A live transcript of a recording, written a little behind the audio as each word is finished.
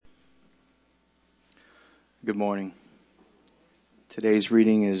Good morning. Today's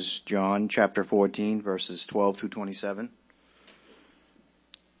reading is John chapter 14, verses 12 through 27.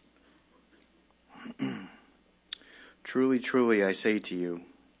 Truly, truly, I say to you,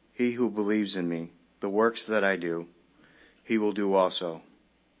 he who believes in me, the works that I do, he will do also.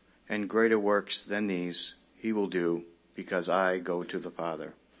 And greater works than these he will do, because I go to the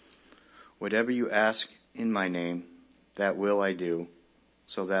Father. Whatever you ask in my name, that will I do,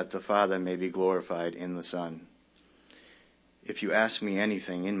 so that the Father may be glorified in the Son. If you ask me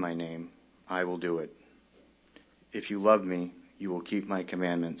anything in my name, I will do it. If you love me, you will keep my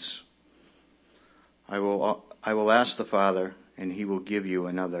commandments. I will ask the Father, and he will give you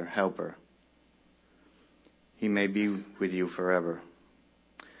another helper. He may be with you forever.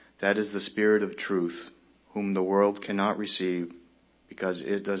 That is the Spirit of truth, whom the world cannot receive, because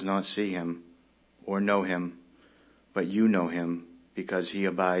it does not see him or know him, but you know him, because he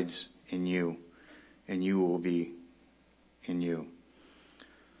abides in you, and you will be in you.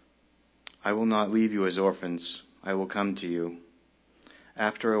 I will not leave you as orphans. I will come to you.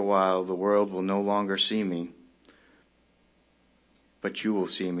 After a while, the world will no longer see me, but you will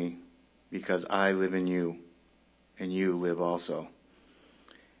see me, because I live in you, and you live also.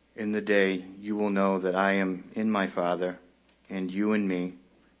 In the day, you will know that I am in my Father, and you in me,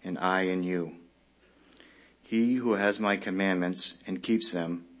 and I in you. He who has my commandments and keeps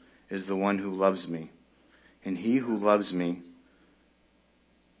them is the one who loves me, and he who loves me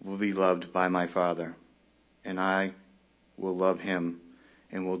will be loved by my Father, and I will love him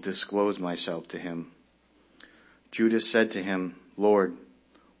and will disclose myself to him. Judas said to him, Lord,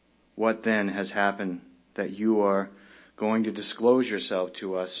 what then has happened that you are going to disclose yourself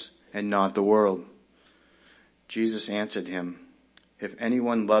to us and not the world? Jesus answered him, if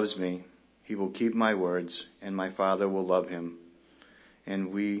anyone loves me, he will keep my words, and my Father will love him,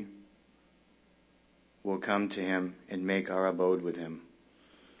 and we will come to him and make our abode with him.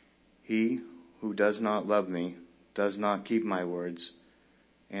 He who does not love me does not keep my words,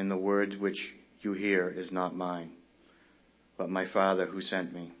 and the word which you hear is not mine, but my Father who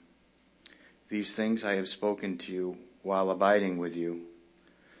sent me. These things I have spoken to you while abiding with you,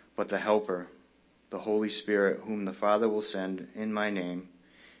 but the Helper, the Holy Spirit, whom the Father will send in my name,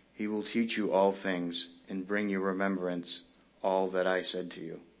 he will teach you all things and bring you remembrance all that I said to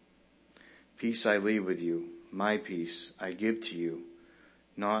you. Peace I leave with you, my peace I give to you.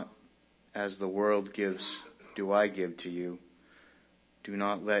 Not as the world gives do I give to you. Do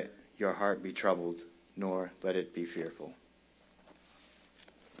not let your heart be troubled, nor let it be fearful.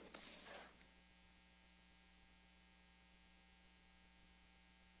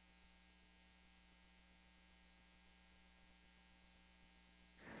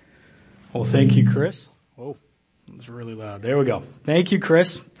 Well, thank you, Chris. Whoa, that was really loud. There we go. Thank you,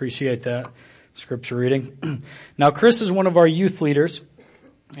 Chris. Appreciate that scripture reading. Now, Chris is one of our youth leaders,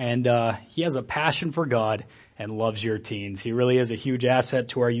 and he has a passion for God and loves your teens. He really is a huge asset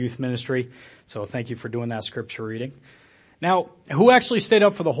to our youth ministry, so thank you for doing that scripture reading. Now, who actually stayed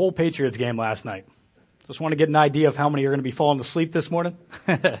up for the whole Patriots game last night? Just want to get an idea of how many are going to be falling asleep this morning.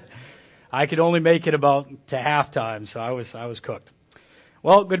 I could only make it about to halftime, so I was cooked.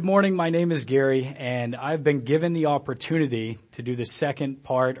 Well, good morning. My name is Gary, and I've been given the opportunity to do the second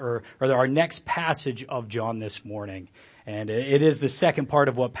part or our next passage of John this morning. And it is the second part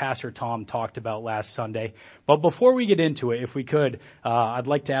of what Pastor Tom talked about last Sunday. But before we get into it, if we could, I'd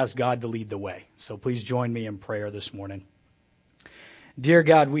like to ask God to lead the way. So please join me in prayer this morning. Dear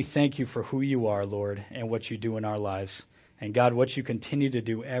God, we thank you for who you are, Lord, and what you do in our lives. And God, what you continue to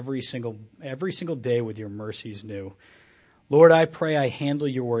do every single day with your mercies new. Lord, I pray I handle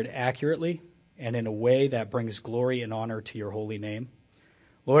your word accurately and in a way that brings glory and honor to your holy name.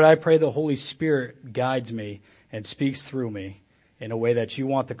 Lord, I pray the Holy Spirit guides me and speaks through me in a way that you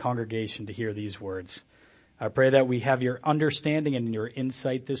want the congregation to hear these words. I pray that we have your understanding and your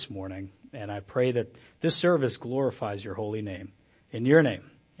insight this morning, and I pray that this service glorifies your holy name. In your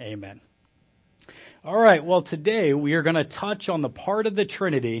name, amen. All right, well, today we are going to touch on the part of the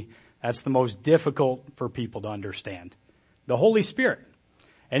Trinity that's the most difficult for people to understand. The Holy Spirit.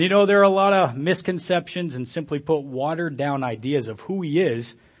 And there are a lot of misconceptions and simply put watered down ideas of who he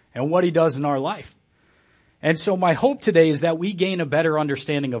is and what he does in our life. And so my hope today is that we gain a better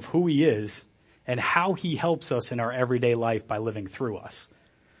understanding of who he is and how he helps us in our everyday life by living through us.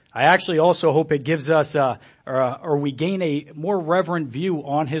 I actually also hope it gives us or we gain a more reverent view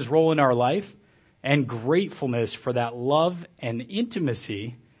on his role in our life and gratefulness for that love and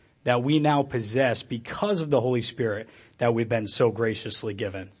intimacy that we now possess because of the Holy Spirit that we've been so graciously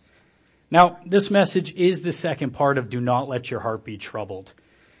given. Now, this message is the second part of Do Not Let Your Heart Be Troubled.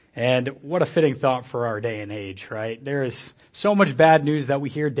 And what a fitting thought for our day and age, right? There is so much bad news that we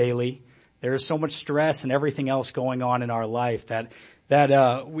hear daily. There is so much stress and everything else going on in our life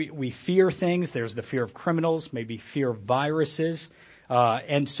that we fear things. There's the fear of criminals, maybe fear of viruses,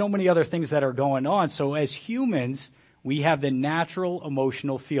 and so many other things that are going on. So as humans, we have the natural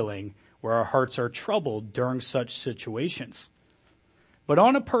emotional feeling where our hearts are troubled during such situations. But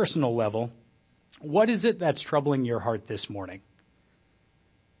on a personal level, what is it that's troubling your heart this morning?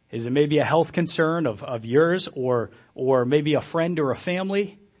 Is it maybe a health concern of yours or maybe a friend or a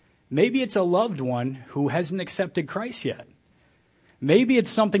family? Maybe it's a loved one who hasn't accepted Christ yet. Maybe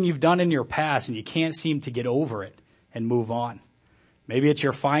it's something you've done in your past and you can't seem to get over it and move on. Maybe it's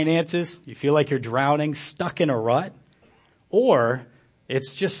your finances. You feel like you're drowning, stuck in a rut. Or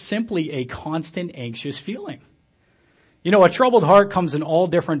it's just simply a constant anxious feeling. You know, a troubled heart comes in all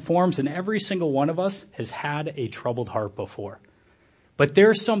different forms, and every single one of us has had a troubled heart before. But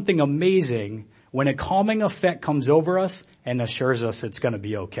there's something amazing when a calming effect comes over us and assures us it's going to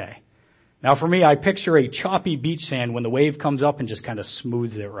be okay. Now for me, I picture a choppy beach sand when the wave comes up and just kind of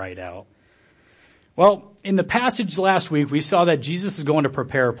smooths it right out. Well, in the passage last week, we saw that Jesus is going to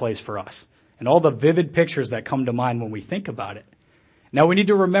prepare a place for us and all the vivid pictures that come to mind when we think about it. Now we need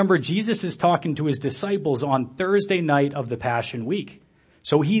to remember Jesus is talking to his disciples on Thursday night of the Passion Week.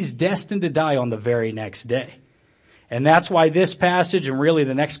 So he's destined to die on the very next day. And that's why this passage and really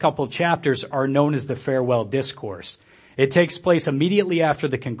the next couple of chapters are known as the farewell discourse. It takes place immediately after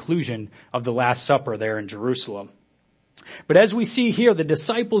the conclusion of the Last Supper there in Jerusalem. But as we see here, the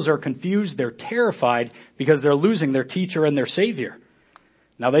disciples are confused, they're terrified because they're losing their teacher and their Savior.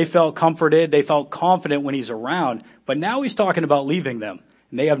 Now they felt comforted, they felt confident when he's around, but now he's talking about leaving them,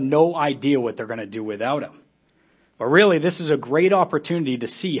 and they have no idea what they're going to do without him. But really, this is a great opportunity to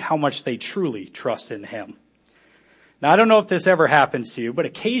see how much they truly trust in him. Now, I don't know if this ever happens to you, but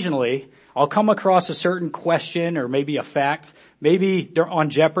occasionally I'll come across a certain question or maybe a fact, maybe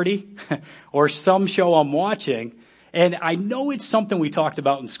on Jeopardy or some show I'm watching, and I know it's something we talked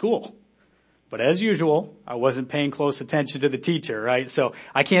about in school. But as usual, I wasn't paying close attention to the teacher, right? So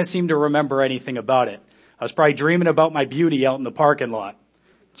I can't seem to remember anything about it. I was probably dreaming about my beauty out in the parking lot.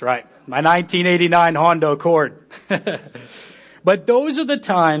 That's right. My 1989 Honda Accord. But those are the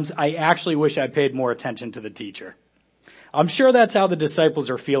times I actually wish I paid more attention to the teacher. I'm sure that's how the disciples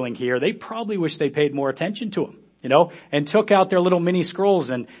are feeling here. They probably wish they paid more attention to him, and took out their little mini scrolls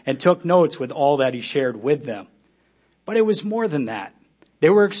and took notes with all that he shared with them. But it was more than that. They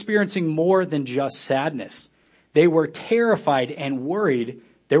were experiencing more than just sadness. They were terrified and worried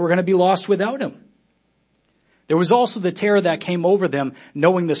they were going to be lost without him. There was also the terror that came over them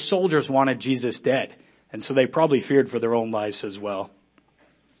knowing the soldiers wanted Jesus dead. And so they probably feared for their own lives as well.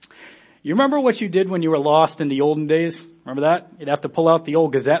 You remember what you did when you were lost in the olden days? Remember that? You'd have to pull out the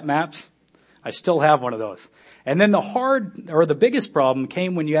old Gazette maps. I still have one of those. And then the biggest problem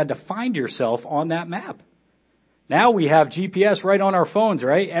came when you had to find yourself on that map. Now we have GPS right on our phones,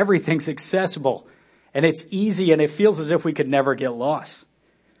 right? Everything's accessible and it's easy and it feels as if we could never get lost.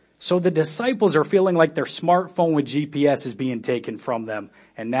 So the disciples are feeling like their smartphone with GPS is being taken from them,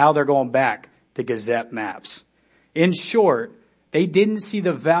 and now they're going back to Gazette maps. In short, they didn't see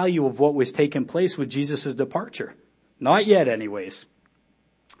the value of what was taking place with Jesus' departure. Not yet anyways.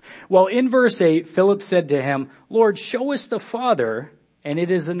 Well, in verse 8, Philip said to him, "Lord, show us the Father, and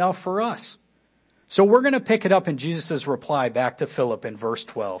it is enough for us." So we're going to pick it up in Jesus' reply back to Philip in verse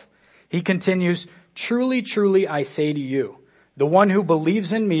 12. He continues, "Truly, truly, I say to you, the one who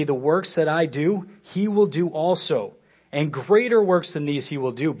believes in me, the works that I do, he will do also. And greater works than these he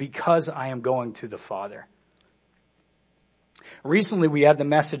will do, because I am going to the Father." Recently we had the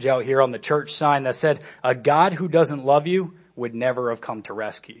message out here on the church sign that said, "A God who doesn't love you would never have come to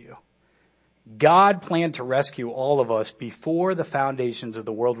rescue you." God planned to rescue all of us before the foundations of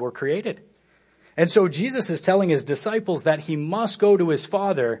the world were created. And so Jesus is telling his disciples that he must go to his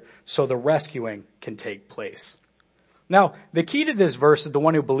Father so the rescuing can take place. Now, the key to this verse is the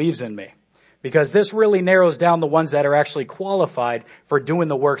one who believes in me, because this really narrows down the ones that are actually qualified for doing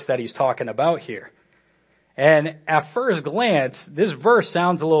the works that he's talking about here. And at first glance, this verse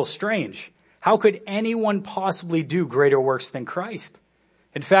sounds a little strange. How could anyone possibly do greater works than Christ?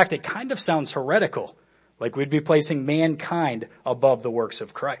 In fact, it kind of sounds heretical, like we'd be placing mankind above the works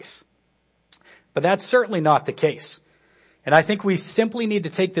of Christ. But that's certainly not the case. And I think we simply need to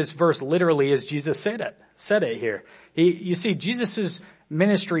take this verse literally as Jesus said it here. You see, Jesus'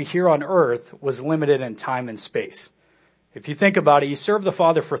 ministry here on earth was limited in time and space. If you think about it, he served the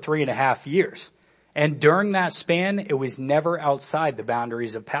Father for 3.5 years. And during that span, it was never outside the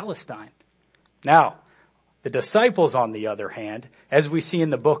boundaries of Palestine. Now, The disciples, on the other hand, as we see in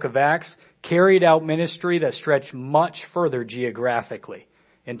the book of Acts, carried out ministry that stretched much further geographically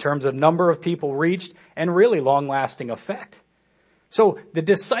in terms of number of people reached and really long-lasting effect. So the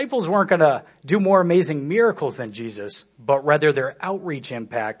disciples weren't going to do more amazing miracles than Jesus, but rather their outreach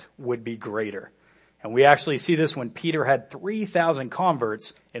impact would be greater. And we actually see this when Peter had 3,000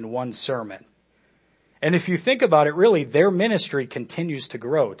 converts in one sermon. And if you think about it, really, their ministry continues to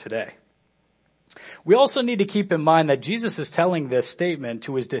grow today. We also need to keep in mind that Jesus is telling this statement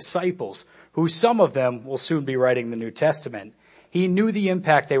to his disciples, who some of them will soon be writing the New Testament. He knew the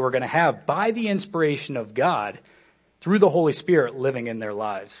impact they were going to have by the inspiration of God through the Holy Spirit living in their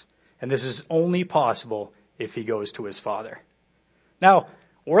lives. And this is only possible if he goes to his Father. Now,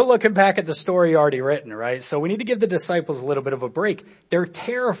 we're looking back at the story already written, right? So we need to give the disciples a little bit of a break. They're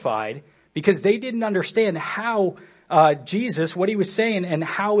terrified because they didn't understand how Jesus, what he was saying, and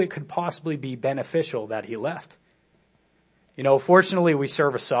how it could possibly be beneficial that he left. You know, fortunately, we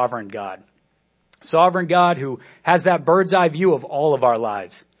serve a sovereign God. Sovereign God who has that bird's eye view of all of our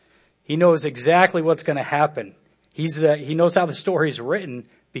lives. He knows exactly what's going to happen. He knows how the story is written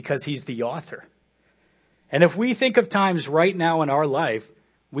because he's the author. And if we think of times right now in our life,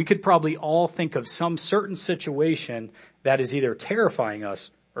 we could probably all think of some certain situation that is either terrifying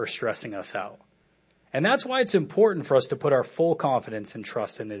us or stressing us out. And that's why it's important for us to put our full confidence and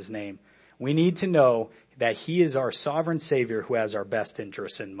trust in his name. We need to know that he is our sovereign Savior who has our best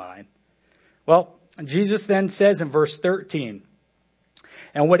interests in mind. Well, Jesus then says in verse 13,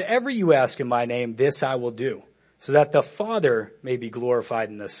 "And whatever you ask in my name, this I will do, so that the Father may be glorified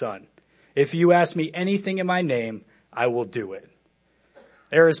in the Son. If you ask me anything in my name, I will do it."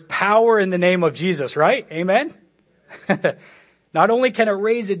 There is power in the name of Jesus, right? Amen? Not only can it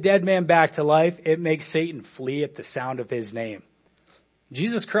raise a dead man back to life, it makes Satan flee at the sound of his name.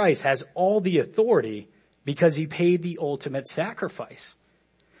 Jesus Christ has all the authority because he paid the ultimate sacrifice.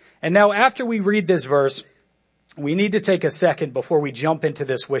 And now after we read this verse, we need to take a second before we jump into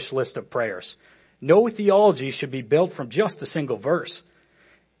this wish list of prayers. No theology should be built from just a single verse.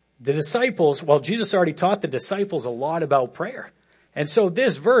 The disciples, well, Jesus already taught the disciples a lot about prayer. And so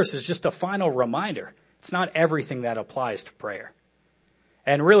this verse is just a final reminder. It's not everything that applies to prayer.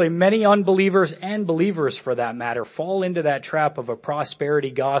 And really, many unbelievers and believers, for that matter, fall into that trap of a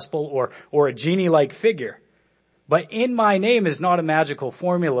prosperity gospel or a genie-like figure. But in my name is not a magical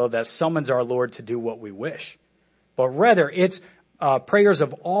formula that summons our Lord to do what we wish. But rather, it's prayers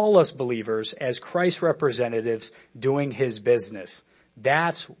of all us believers as Christ's representatives doing his business.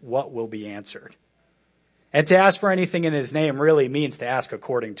 That's what will be answered. And to ask for anything in his name really means to ask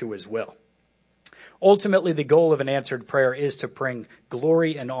according to his will. Ultimately, the goal of an answered prayer is to bring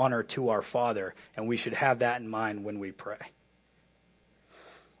glory and honor to our Father, and we should have that in mind when we pray.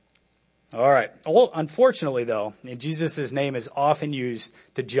 All right. Unfortunately, though, in Jesus' name is often used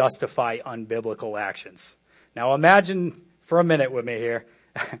to justify unbiblical actions. Now imagine for a minute with me here,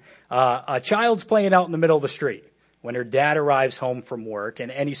 a child's playing out in the middle of the street when her dad arrives home from work,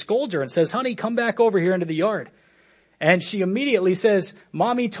 and he scolds her and says, "Honey, come back over here into the yard." And she immediately says,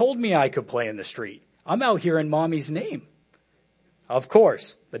 "Mommy told me I could play in the street. I'm out here in Mommy's name." Of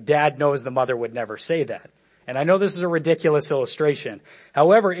course, the dad knows the mother would never say that. And I know this is a ridiculous illustration.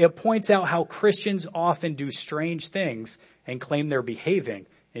 However, it points out how Christians often do strange things and claim they're behaving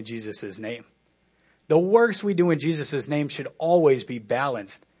in Jesus' name. The works we do in Jesus' name should always be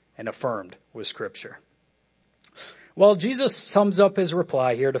balanced and affirmed with Scripture. Well, Jesus sums up his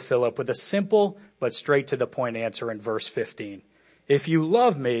reply here to Philip with a simple but straight to the point answer in verse 15. "If you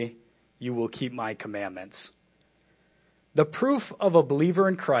love me, you will keep my commandments." The proof of a believer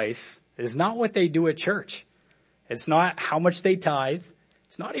in Christ is not what they do at church. It's not how much they tithe.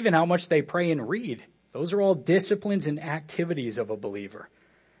 It's not even how much they pray and read. Those are all disciplines and activities of a believer.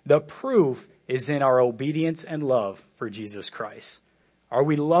 The proof is in our obedience and love for Jesus Christ. Are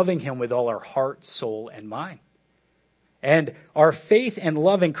we loving him with all our heart, soul, and mind? And our faith and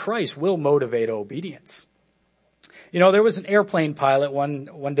love in Christ will motivate obedience. You know, there was an airplane pilot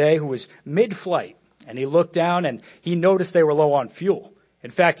one day who was mid-flight, and he looked down and he noticed they were low on fuel. In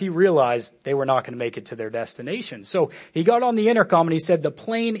fact, he realized they were not going to make it to their destination. So he got on the intercom and he said, "The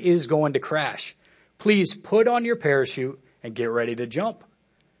plane is going to crash. Please put on your parachute and get ready to jump."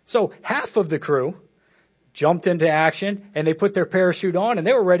 So half of the crew jumped into action and they put their parachute on and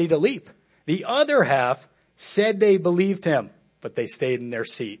they were ready to leap. The other half said they believed him, but they stayed in their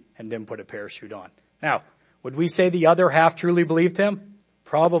seat and didn't put a parachute on. Now, would we say the other half truly believed him?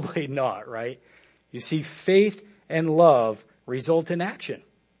 Probably not, right? You see, faith and love result in action.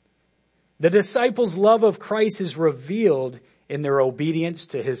 The disciples' love of Christ is revealed in their obedience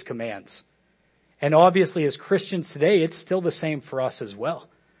to his commands. And obviously as Christians today, it's still the same for us as well.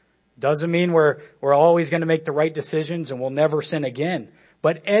 Doesn't mean we're always going to make the right decisions and we'll never sin again.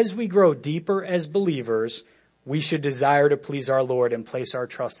 But as we grow deeper as believers, we should desire to please our Lord and place our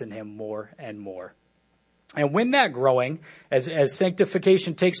trust in him more and more. And when that growing, as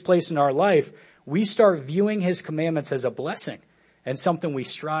sanctification takes place in our life, we start viewing his commandments as a blessing and something we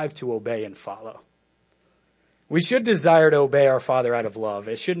strive to obey and follow. We should desire to obey our Father out of love.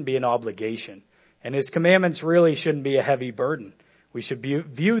 It shouldn't be an obligation. And his commandments really shouldn't be a heavy burden. We should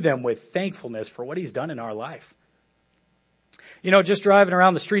view them with thankfulness for what he's done in our life. You know, just driving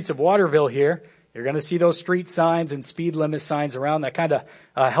around the streets of Waterville here, you're going to see those street signs and speed limit signs around that kind of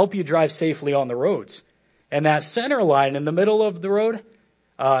help you drive safely on the roads. And that center line in the middle of the road,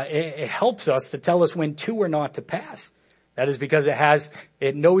 it helps us to tell us when to or not to pass. That is because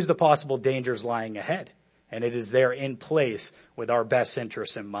it knows the possible dangers lying ahead. And it is there in place with our best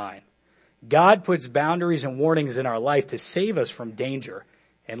interests in mind. God puts boundaries and warnings in our life to save us from danger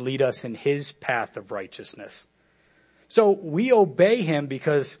and lead us in his path of righteousness. So we obey him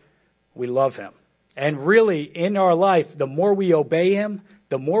because we love him. And really, in our life, the more we obey him,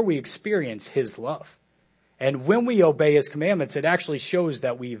 the more we experience his love. And when we obey his commandments, it actually shows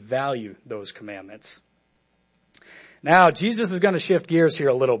that we value those commandments. Now, Jesus is going to shift gears here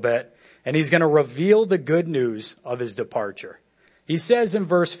a little bit, and he's going to reveal the good news of his departure. He says in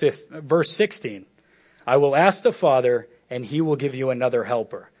verse 16, I will ask the Father, and he will give you another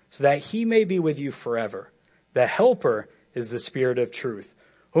helper, so that he may be with you forever. The helper is the Spirit of truth,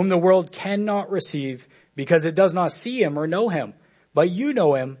 whom the world cannot receive because it does not see him or know him. But you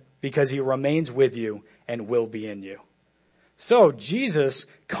know him because he remains with you and will be in you. So Jesus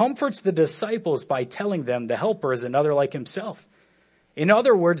comforts the disciples by telling them the helper is another like himself. In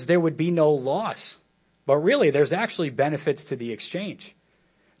other words, there would be no loss. But really, there's actually benefits to the exchange.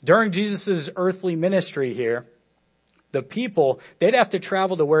 During Jesus' earthly ministry here, the people, they'd have to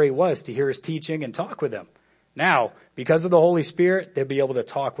travel to where he was to hear his teaching and talk with him. Now, because of the Holy Spirit, they'll be able to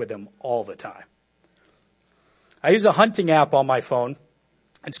talk with him all the time. I use a hunting app on my phone.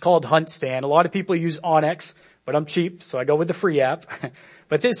 It's called HuntStand. A lot of people use Onyx, but I'm cheap, so I go with the free app.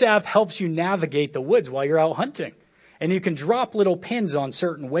 But this app helps you navigate the woods while you're out hunting. And you can drop little pins on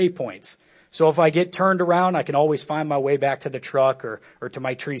certain waypoints. So if I get turned around, I can always find my way back to the truck or to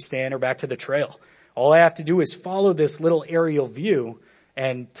my tree stand or back to the trail. All I have to do is follow this little aerial view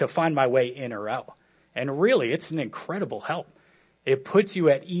and to find my way in or out. And really, it's an incredible help. It puts you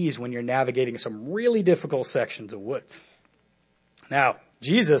at ease when you're navigating some really difficult sections of woods. Now,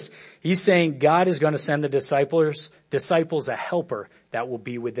 Jesus, he's saying God is going to send the disciples a helper that will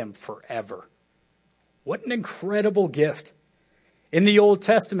be with them forever. What an incredible gift. In the Old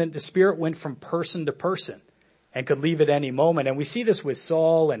Testament, the Spirit went from person to person and could leave at any moment. And we see this with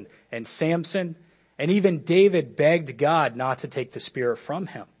Saul and Samson. And even David begged God not to take the Spirit from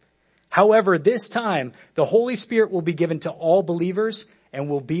him. However, this time, the Holy Spirit will be given to all believers and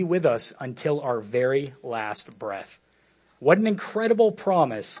will be with us until our very last breath. What an incredible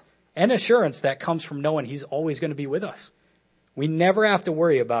promise and assurance that comes from knowing he's always going to be with us. We never have to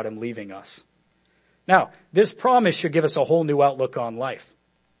worry about him leaving us. Now, this promise should give us a whole new outlook on life.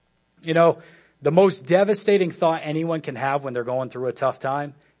 You know, the most devastating thought anyone can have when they're going through a tough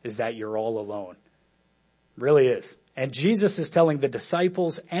time is that you're all alone. It really is. And Jesus is telling the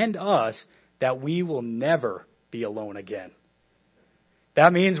disciples and us that we will never be alone again.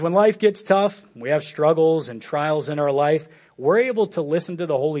 That means when life gets tough, we have struggles and trials in our life, we're able to listen to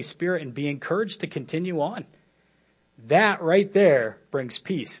the Holy Spirit and be encouraged to continue on. That right there brings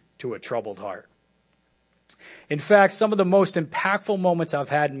peace to a troubled heart. In fact, some of the most impactful moments I've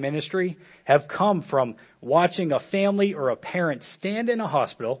had in ministry have come from watching a family or a parent stand in a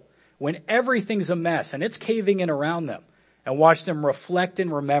hospital when everything's a mess and it's caving in around them, and watch them reflect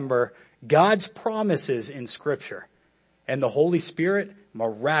and remember God's promises in Scripture. And the Holy Spirit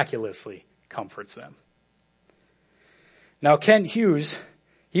miraculously comforts them. Now, Kent Hughes,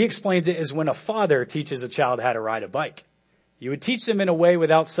 he explains it as when a father teaches a child how to ride a bike. You would teach them in a way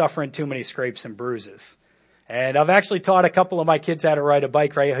without suffering too many scrapes and bruises. And I've actually taught a couple of my kids how to ride a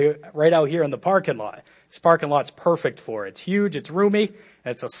bike right out here in the parking lot. This parking lot's perfect for it. It's huge, it's roomy,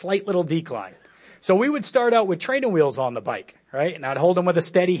 and it's a slight little decline. So we would start out with training wheels on the bike, right? And I'd hold them with a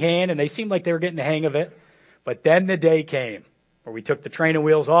steady hand, and they seemed like they were getting the hang of it. But then the day came where we took the training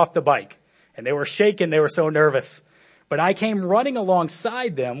wheels off the bike, and they were shaking, they were so nervous. But I came running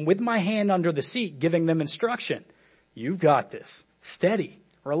alongside them with my hand under the seat, giving them instruction. You've got this. Steady.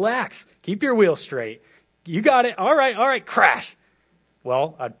 Relax. Keep your wheels straight. You got it. All right, crash.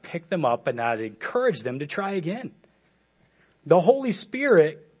 Well, I'd pick them up and I'd encourage them to try again. The Holy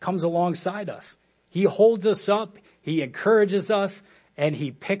Spirit comes alongside us. He holds us up, he encourages us, and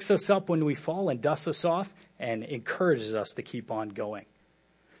he picks us up when we fall and dusts us off and encourages us to keep on going.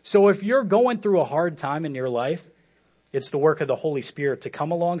 So if you're going through a hard time in your life, it's the work of the Holy Spirit to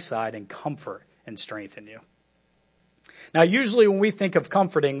come alongside and comfort and strengthen you. Now, usually when we think of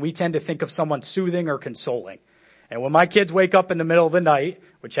comforting, we tend to think of someone soothing or consoling. And when my kids wake up in the middle of the night,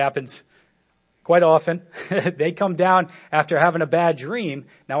 which happens quite often, they come down after having a bad dream.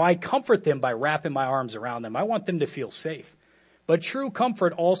 Now, I comfort them by wrapping my arms around them. I want them to feel safe. But true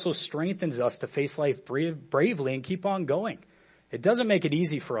comfort also strengthens us to face life bravely and keep on going. It doesn't make it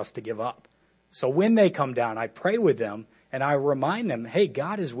easy for us to give up. So when they come down, I pray with them and I remind them, hey,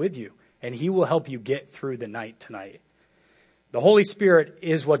 God is with you and he will help you get through the night tonight. The Holy Spirit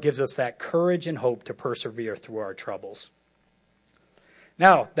is what gives us that courage and hope to persevere through our troubles.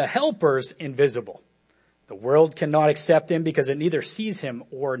 Now, the helper's invisible. The world cannot accept him because it neither sees him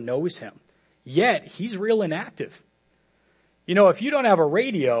or knows him. Yet, he's real and active. You know, if you don't have a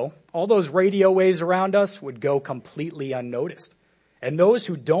radio, all those radio waves around us would go completely unnoticed. And those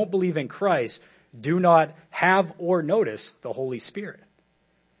who don't believe in Christ do not have or notice the Holy Spirit.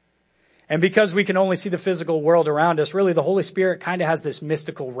 And because we can only see the physical world around us, really the Holy Spirit kind of has this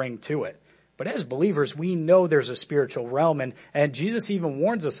mystical ring to it. But as believers, we know there's a spiritual realm, and Jesus even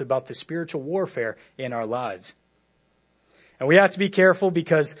warns us about the spiritual warfare in our lives. And we have to be careful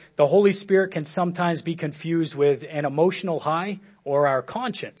because the Holy Spirit can sometimes be confused with an emotional high or our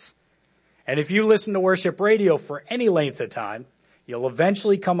conscience. And if you listen to worship radio for any length of time, you'll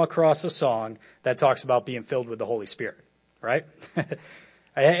eventually come across a song that talks about being filled with the Holy Spirit, right?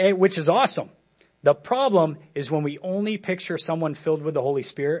 Which is awesome. The problem is when we only picture someone filled with the Holy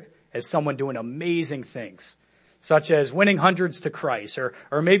Spirit as someone doing amazing things, such as winning hundreds to Christ,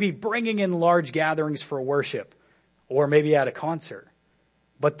 or maybe bringing in large gatherings for worship, or maybe at a concert.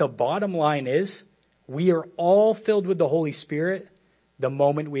 But the bottom line is, we are all filled with the Holy Spirit the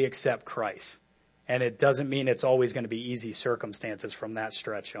moment we accept Christ. And it doesn't mean it's always going to be easy circumstances from that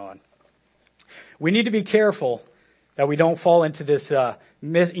stretch on. We need to be careful that we don't fall into this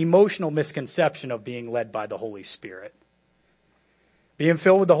emotional misconception of being led by the Holy Spirit. Being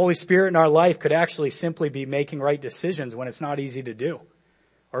filled with the Holy Spirit in our life could actually simply be making right decisions when it's not easy to do.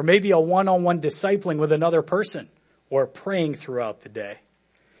 Or maybe a one-on-one discipling with another person, or praying throughout the day.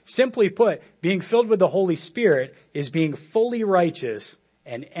 Simply put, being filled with the Holy Spirit is being fully righteous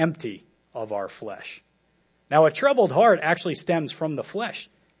and empty of our flesh. Now, a troubled heart actually stems from the flesh,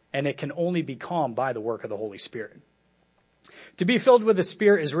 and it can only be calmed by the work of the Holy Spirit. To be filled with the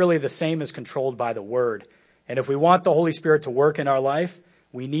Spirit is really the same as controlled by the Word. And if we want the Holy Spirit to work in our life,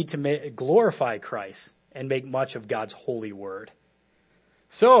 we need to glorify Christ and make much of God's holy Word.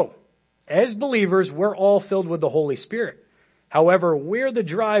 So, as believers, we're all filled with the Holy Spirit. However, we're the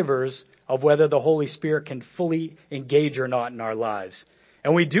drivers of whether the Holy Spirit can fully engage or not in our lives.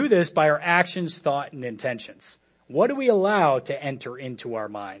 And we do this by our actions, thought, and intentions. What do we allow to enter into our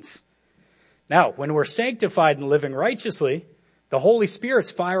minds? Now, when we're sanctified and living righteously, the Holy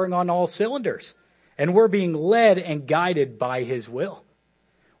Spirit's firing on all cylinders, and we're being led and guided by His will.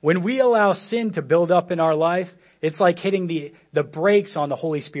 When we allow sin to build up in our life, it's like hitting the brakes on the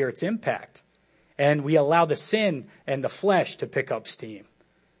Holy Spirit's impact, and we allow the sin and the flesh to pick up steam.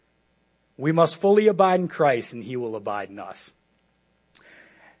 We must fully abide in Christ, and He will abide in us.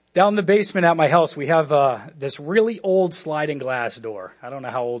 Down in the basement at my house, we have this really old sliding glass door. I don't know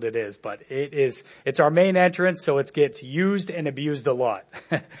how old it is, but it's our main entrance, so it gets used and abused a lot.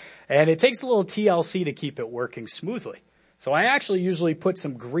 And it takes a little TLC to keep it working smoothly. So I actually usually put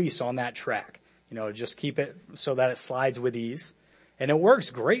some grease on that track, just keep it so that it slides with ease. And it works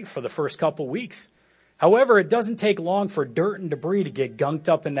great for the first couple weeks. However, it doesn't take long for dirt and debris to get gunked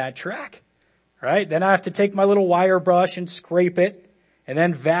up in that track, right? Then I have to take my little wire brush and scrape it, and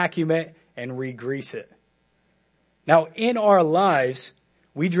then vacuum it and re-grease it. Now, in our lives,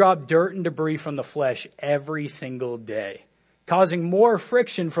 we drop dirt and debris from the flesh every single day, causing more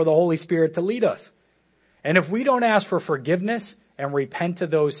friction for the Holy Spirit to lead us. And if we don't ask for forgiveness and repent of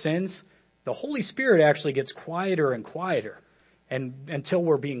those sins, the Holy Spirit actually gets quieter and quieter until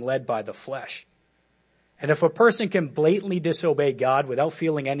we're being led by the flesh. And if a person can blatantly disobey God without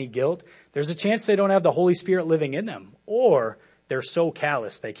feeling any guilt, there's a chance they don't have the Holy Spirit living in them, or they're so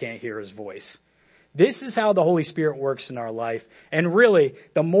callous they can't hear His voice. This is how the Holy Spirit works in our life. And really,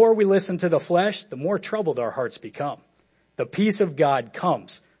 the more we listen to the flesh, the more troubled our hearts become. The peace of God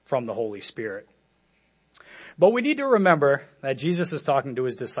comes from the Holy Spirit. But we need to remember that Jesus is talking to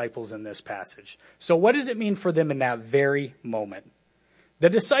His disciples in this passage. So what does it mean for them in that very moment? The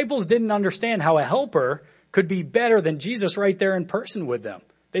disciples didn't understand how a helper could be better than Jesus right there in person with them.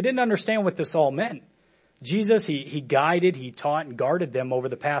 They didn't understand what this all meant. Jesus, he guided, he taught, and guarded them over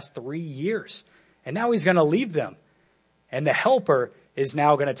the past 3 years. And now he's going to leave them. And the helper is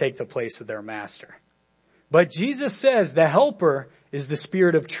now going to take the place of their master. But Jesus says the helper is the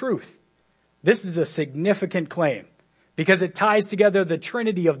Spirit of truth. This is a significant claim because it ties together the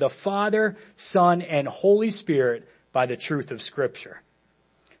Trinity of the Father, Son, and Holy Spirit by the truth of Scripture.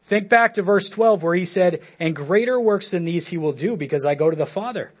 Think back to verse 12 where he said, "And greater works than these he will do because I go to the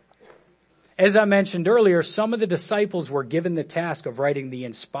Father." As I mentioned earlier, some of the disciples were given the task of writing the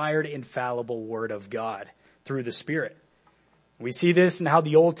inspired, infallible Word of God through the Spirit. We see this in how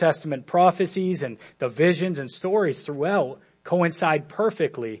the Old Testament prophecies and the visions and stories throughout coincide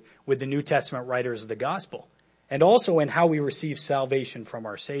perfectly with the New Testament writers of the gospel, and also in how we receive salvation from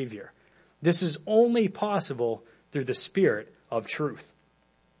our Savior. This is only possible through the Spirit of truth.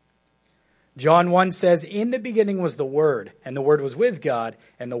 John 1 says, "In the beginning was the Word, and the Word was with God,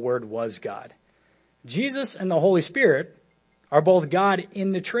 and the Word was God." Jesus and the Holy Spirit are both God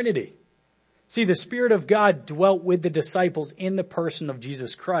in the Trinity. See, the Spirit of God dwelt with the disciples in the person of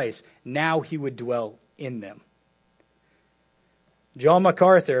Jesus Christ. Now he would dwell in them. John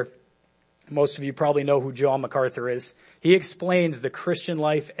MacArthur, most of you probably know who John MacArthur is. He explains the Christian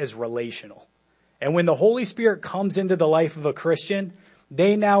life as relational. And when the Holy Spirit comes into the life of a Christian,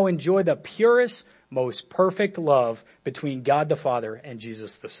 they now enjoy the purest, most perfect love between God the Father and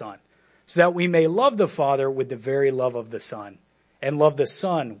Jesus the Son, so that we may love the Father with the very love of the Son, and love the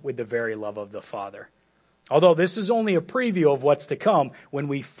Son with the very love of the Father. Although this is only a preview of what's to come when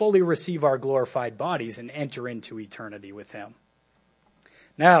we fully receive our glorified bodies and enter into eternity with Him.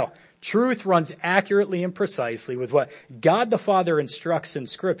 Now, truth runs accurately and precisely with what God the Father instructs in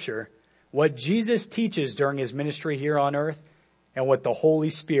Scripture, what Jesus teaches during His ministry here on earth, and what the Holy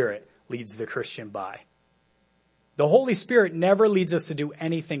Spirit leads the Christian by. The Holy Spirit never leads us to do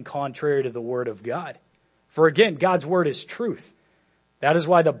anything contrary to the Word of God. For again, God's Word is truth. That is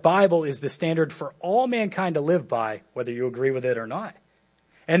why the Bible is the standard for all mankind to live by, whether you agree with it or not.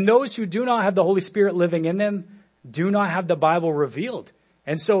 And those who do not have the Holy Spirit living in them do not have the Bible revealed.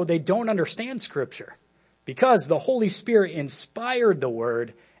 And so they don't understand Scripture because the Holy Spirit inspired the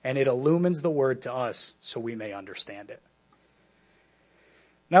Word and it illumines the Word to us so we may understand it.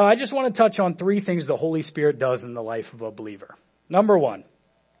 Now, I just want to touch on 3 things the Holy Spirit does in the life of a believer. Number 1,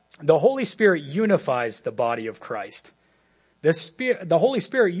 the Holy Spirit unifies the body of Christ. The Holy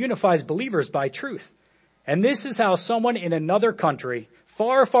Spirit unifies believers by truth. And this is how someone in another country,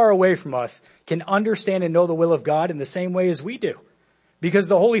 far, far away from us, can understand and know the will of God in the same way as we do. Because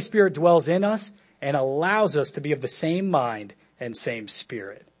the Holy Spirit dwells in us and allows us to be of the same mind and same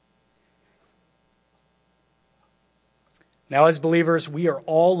spirit. Now, as believers, we are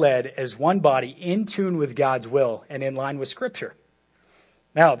all led as one body in tune with God's will and in line with Scripture.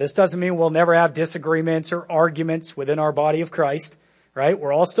 Now, this doesn't mean we'll never have disagreements or arguments within our body of Christ, right?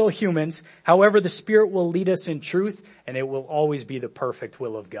 We're all still humans. However, the Spirit will lead us in truth, and it will always be the perfect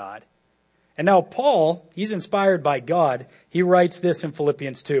will of God. And now Paul, he's inspired by God. He writes this in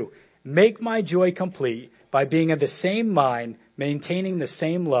Philippians 2. "Make my joy complete by being of the same mind, maintaining the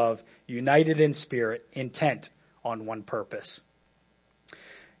same love, united in spirit, intent on one purpose."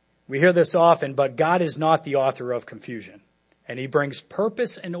 We hear this often, but God is not the author of confusion. And He brings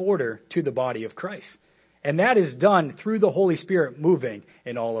purpose and order to the body of Christ. And that is done through the Holy Spirit moving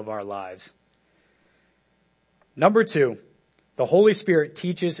in all of our lives. Number 2, the Holy Spirit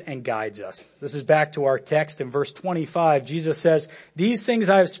teaches and guides us. This is back to our text in verse 25. Jesus says, "These things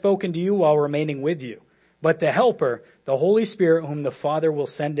I have spoken to you while remaining with you. But the Helper, the Holy Spirit, whom the Father will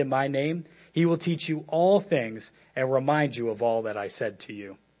send in my name, He will teach you all things and remind you of all that I said to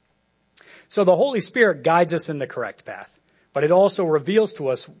you." So the Holy Spirit guides us in the correct path. But it also reveals to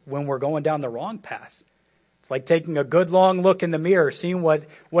us when we're going down the wrong path. It's like taking a good long look in the mirror, seeing what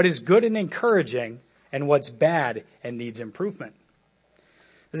is good and encouraging and what's bad and needs improvement.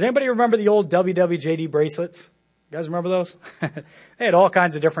 Does anybody remember the old WWJD bracelets? You guys remember those? They had all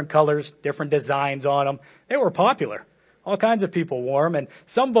kinds of different colors, different designs on them. They were popular. All kinds of people wore them, and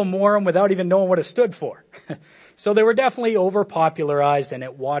some of them wore them without even knowing what it stood for. So they were definitely over-popularized, and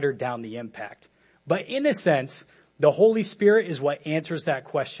it watered down the impact. But in a sense, the Holy Spirit is what answers that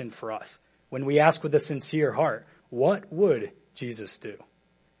question for us. When we ask with a sincere heart, what would Jesus do?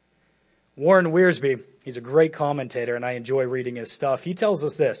 Warren Wiersbe, he's a great commentator and I enjoy reading his stuff. He tells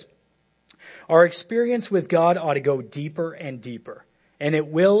us this: "Our experience with God ought to go deeper and deeper, and it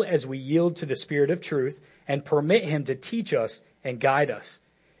will as we yield to the Spirit of truth and permit Him to teach us and guide us.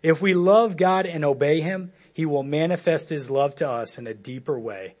 If we love God and obey Him, He will manifest His love to us in a deeper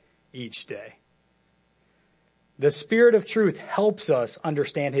way each day." The Spirit of truth helps us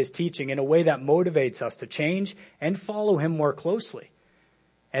understand his teaching in a way that motivates us to change and follow him more closely.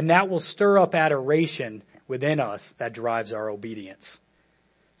 And that will stir up adoration within us that drives our obedience.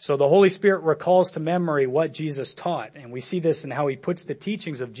 So the Holy Spirit recalls to memory what Jesus taught, and we see this in how he puts the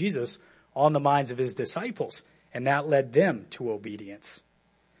teachings of Jesus on the minds of his disciples, and that led them to obedience.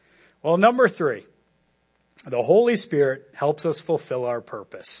 Well, number 3, the Holy Spirit helps us fulfill our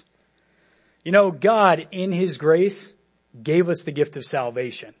purpose. You know, God, in his grace, gave us the gift of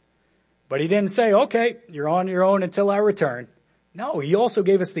salvation. But he didn't say, okay, you're on your own until I return. No, he also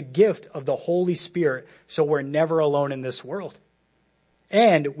gave us the gift of the Holy Spirit, so we're never alone in this world.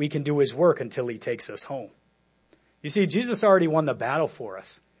 And we can do his work until he takes us home. You see, Jesus already won the battle for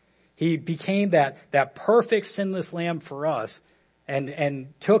us. He became that perfect sinless lamb for us and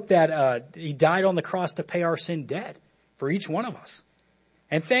took that, he died on the cross to pay our sin debt for each one of us.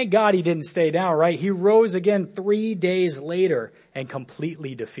 And thank God he didn't stay down, right? He rose again 3 days later and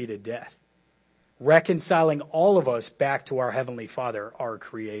completely defeated death, reconciling all of us back to our Heavenly Father, our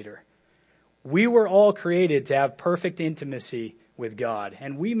Creator. We were all created to have perfect intimacy with God,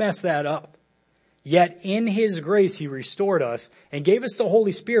 and we messed that up. Yet in his grace, he restored us and gave us the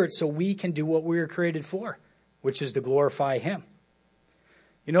Holy Spirit so we can do what we were created for, which is to glorify him.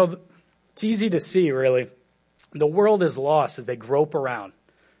 You know, it's easy to see, really. The world is lost as they grope around,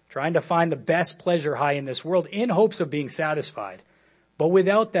 trying to find the best pleasure high in this world in hopes of being satisfied. But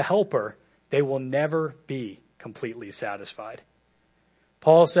without the helper, they will never be completely satisfied.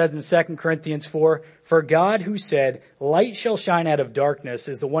 Paul says in 2 Corinthians 4, "For God who said, 'Light shall shine out of darkness,'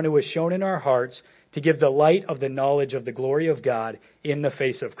 is the one who has shown in our hearts to give the light of the knowledge of the glory of God in the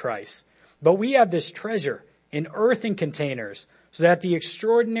face of Christ. But we have this treasure in earthen containers, so that the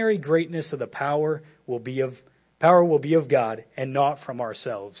extraordinary greatness of the power will be of God and not from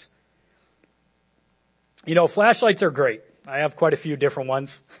ourselves." You know, flashlights are great. I have quite a few different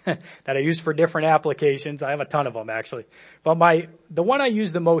ones that I use for different applications. I have a ton of them, actually. But the one I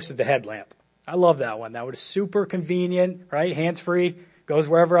use the most is the headlamp. I love that one. That was super convenient, right? Hands-free, goes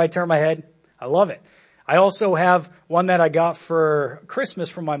wherever I turn my head. I love it. I also have one that I got for Christmas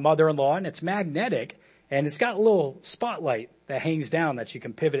from my mother-in-law, and it's magnetic, and it's got a little spotlight that hangs down that you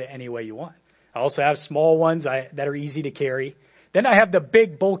can pivot it any way you want. I also have small ones that are easy to carry. Then I have the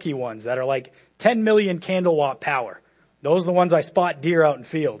big bulky ones that are like 10 million candle watt power. Those are the ones I spot deer out in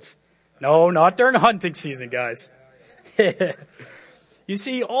fields. No, not during hunting season, guys. You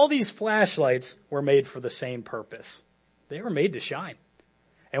see, all these flashlights were made for the same purpose. They were made to shine.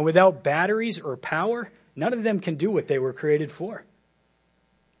 And without batteries or power, none of them can do what they were created for.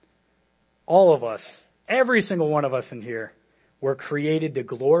 All of us, every single one of us in here, were created to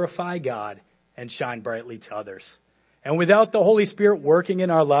glorify God and shine brightly to others. And without the Holy Spirit working in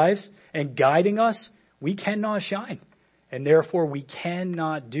our lives and guiding us, we cannot shine. And therefore, we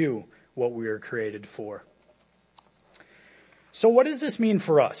cannot do what we were created for. So what does this mean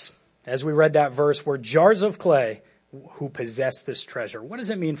for us? As we read that verse, we're jars of clay who possess this treasure. What does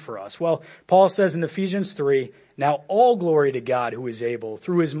it mean for us? Well, Paul says in Ephesians 3, "Now all glory to God who is able,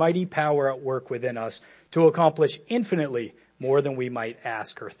 through his mighty power at work within us, to accomplish infinitely more than we might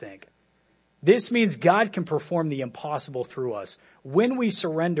ask or think." This means God can perform the impossible through us when we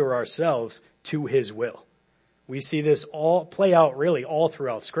surrender ourselves to his will. We see this all play out really all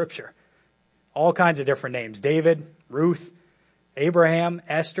throughout Scripture. All kinds of different names. David, Ruth, Abraham,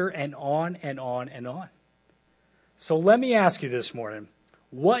 Esther, and on and on and on. So let me ask you this morning,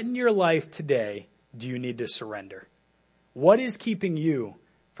 what in your life today do you need to surrender? What is keeping you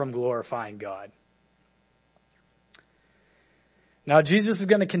from glorifying God? Now, Jesus is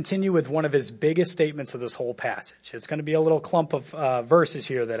going to continue with one of his biggest statements of this whole passage. It's going to be a little clump of verses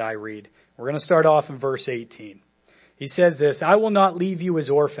here that I read. We're going to start off in verse 18. He says this, "I will not leave you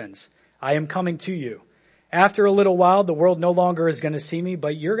as orphans. I am coming to you. After a little while, the world no longer is going to see me,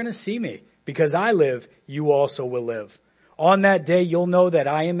 but you're going to see me. Because I live, you also will live. On that day, you'll know that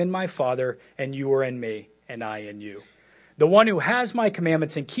I am in my Father, and you are in me, and I in you. The one who has my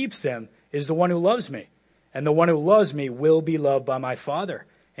commandments and keeps them is the one who loves me. And the one who loves me will be loved by my Father,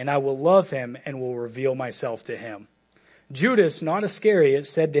 and I will love him and will reveal myself to him." Judas, not Iscariot,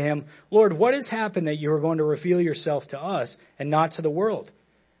 said to him, "Lord, what has happened that you are going to reveal yourself to us and not to the world?"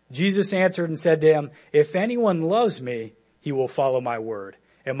 Jesus answered and said to him, "If anyone loves me, he will follow my word,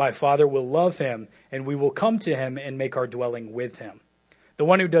 and my Father will love him, and we will come to him and make our dwelling with him. The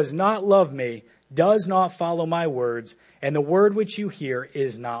one who does not love me does not follow my words, and the word which you hear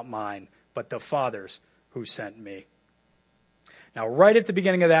is not mine, but the Father's who sent me." Now, right at the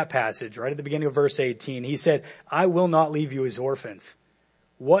beginning of that passage, right at the beginning of verse 18, he said, "I will not leave you as orphans."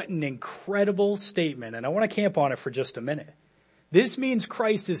 What an incredible statement. And I want to camp on it for just a minute. This means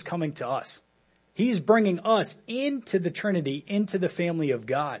Christ is coming to us. He's bringing us into the Trinity, into the family of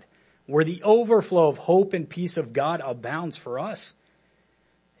God, where the overflow of hope and peace of God abounds for us.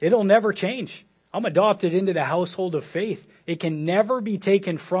 It'll never change. I'm adopted into the household of faith. It can never be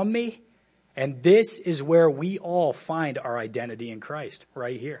taken from me. And this is where we all find our identity in Christ,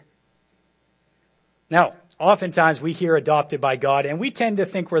 right here. Now, oftentimes we hear adopted by God, and we tend to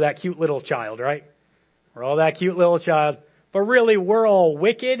think we're that cute little child, right? We're all that cute little child. But really, we're all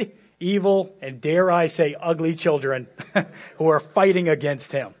wicked, evil, and dare I say ugly children who are fighting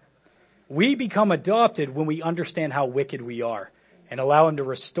against him. We become adopted when we understand how wicked we are and allow him to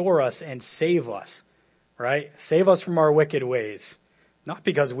restore us and save us, right? Save us from our wicked ways, not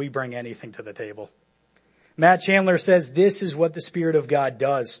because we bring anything to the table. Matt Chandler says this is what the Spirit of God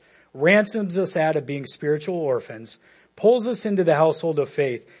does. Ransoms us out of being spiritual orphans, pulls us into the household of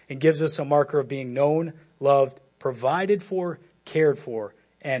faith, and gives us a marker of being known, loved, provided for, cared for,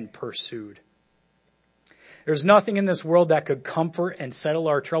 and pursued. There's nothing in this world that could comfort and settle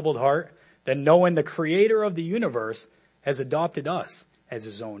our troubled heart than knowing the Creator of the universe has adopted us as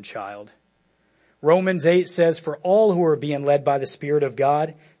his own child. Romans 8 says, for all who are being led by the Spirit of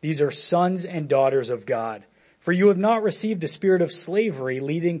God, these are sons and daughters of God. For you have not received a spirit of slavery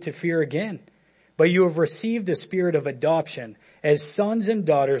leading to fear again, but you have received a spirit of adoption as sons and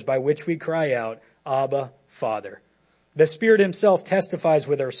daughters by which we cry out, Abba, Father. The Spirit himself testifies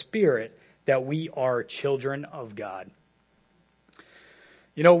with our spirit that we are children of God.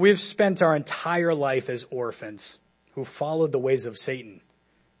 You know, we've spent our entire life as orphans who followed the ways of Satan.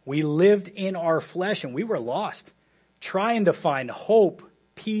 We lived in our flesh and we were lost, trying to find hope,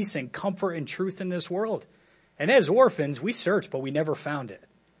 peace, and comfort and truth in this world. And as orphans, we searched, but we never found it.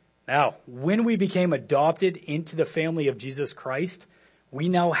 Now, when we became adopted into the family of Jesus Christ, we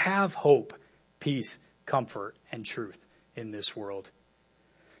now have hope, peace, comfort, and truth in this world.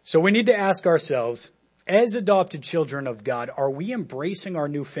 So we need to ask ourselves, as adopted children of God, are we embracing our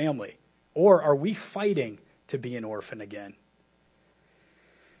new family, or are we fighting to be an orphan again?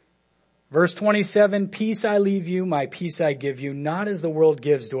 Verse 27, peace I leave you, my peace I give you, not as the world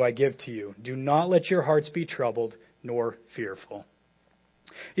gives do I give to you. Do not let your hearts be troubled, nor fearful.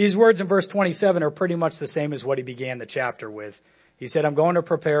 These words in verse 27 are pretty much the same as what he began the chapter with. He said, I'm going to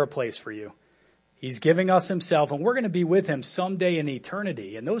prepare a place for you. He's giving us himself, and we're going to be with him someday in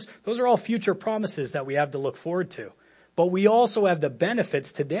eternity. And those are all future promises that we have to look forward to. But we also have the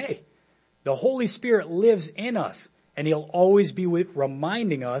benefits today. The Holy Spirit lives in us, and he'll always be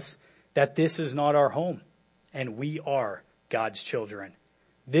reminding us that this is not our home, and we are God's children.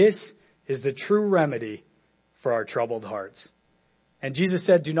 This is the true remedy for our troubled hearts. And Jesus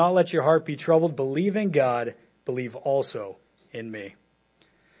said, do not let your heart be troubled. Believe in God. Believe also in me.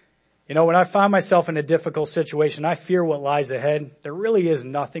 You know, when I find myself in a difficult situation, I fear what lies ahead. There really is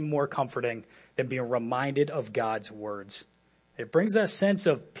nothing more comforting than being reminded of God's words. It brings that sense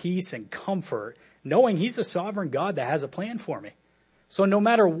of peace and comfort, knowing he's a sovereign God that has a plan for me. So no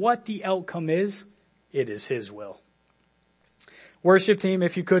matter what the outcome is, it is his will. Worship team,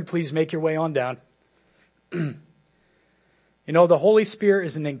 if you could, please make your way on down. You know, the Holy Spirit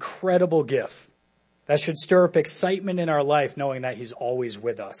is an incredible gift that should stir up excitement in our life, knowing that he's always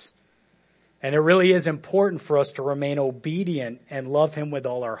with us. And it really is important for us to remain obedient and love him with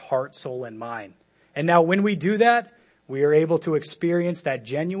all our heart, soul, and mind. And now when we do that, we are able to experience that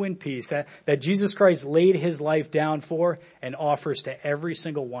genuine peace that Jesus Christ laid his life down for and offers to every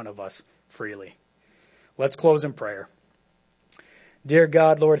single one of us freely. Let's close in prayer. Dear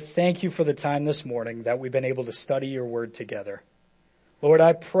God, Lord, thank you for the time this morning that we've been able to study your word together. Lord,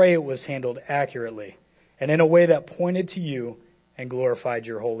 I pray it was handled accurately and in a way that pointed to you and glorified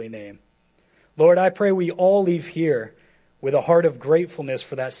your holy name. Lord, I pray we all leave here with a heart of gratefulness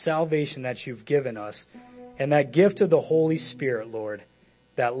for that salvation that you've given us and that gift of the Holy Spirit, Lord,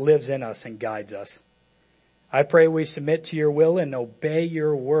 that lives in us and guides us. I pray we submit to your will and obey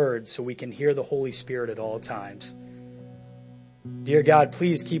your word so we can hear the Holy Spirit at all times. Dear God,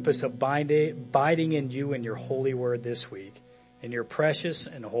 please keep us abiding in you and your holy word this week. In your precious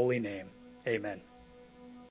and holy name, amen.